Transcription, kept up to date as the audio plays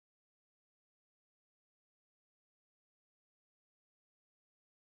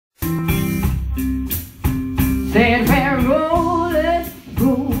Said we're rolling,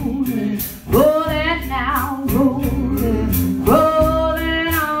 rolling, rolling now, rolling,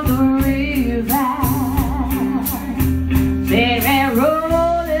 rolling on the river. Said we're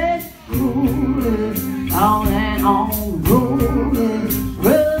rolling, rolling, on and on, rolling,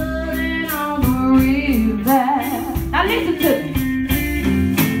 rolling on the river. Now listen to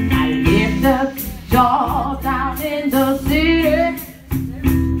me. I lived a job down in the city,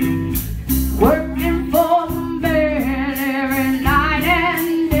 working for the man every night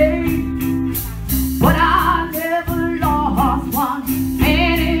and day. But I never lost 1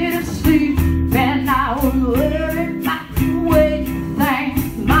 minute of sleep, and I was worried about the way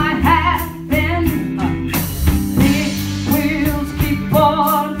things might have been. Big wheels keep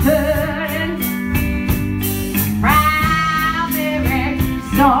on turning, round every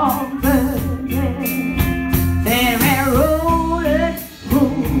song.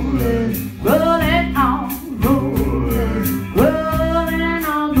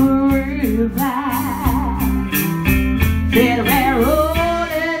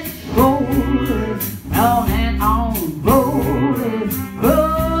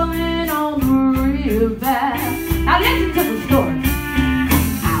 Now listen to the story.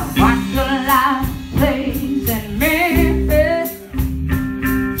 I watched a live plays in Memphis,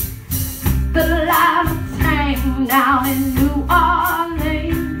 the live tank down in New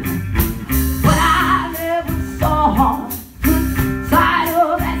Orleans, but I never saw the side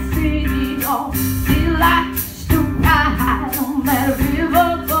of that city or see lights to ride on that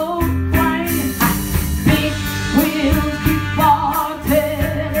riverboat train. Big wheels keep on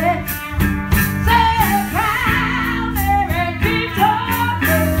turning,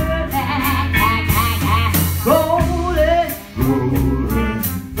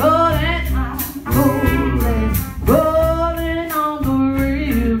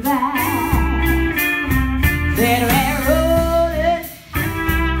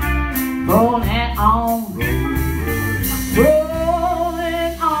 rolling on,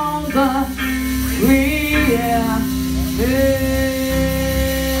 rolling on the river.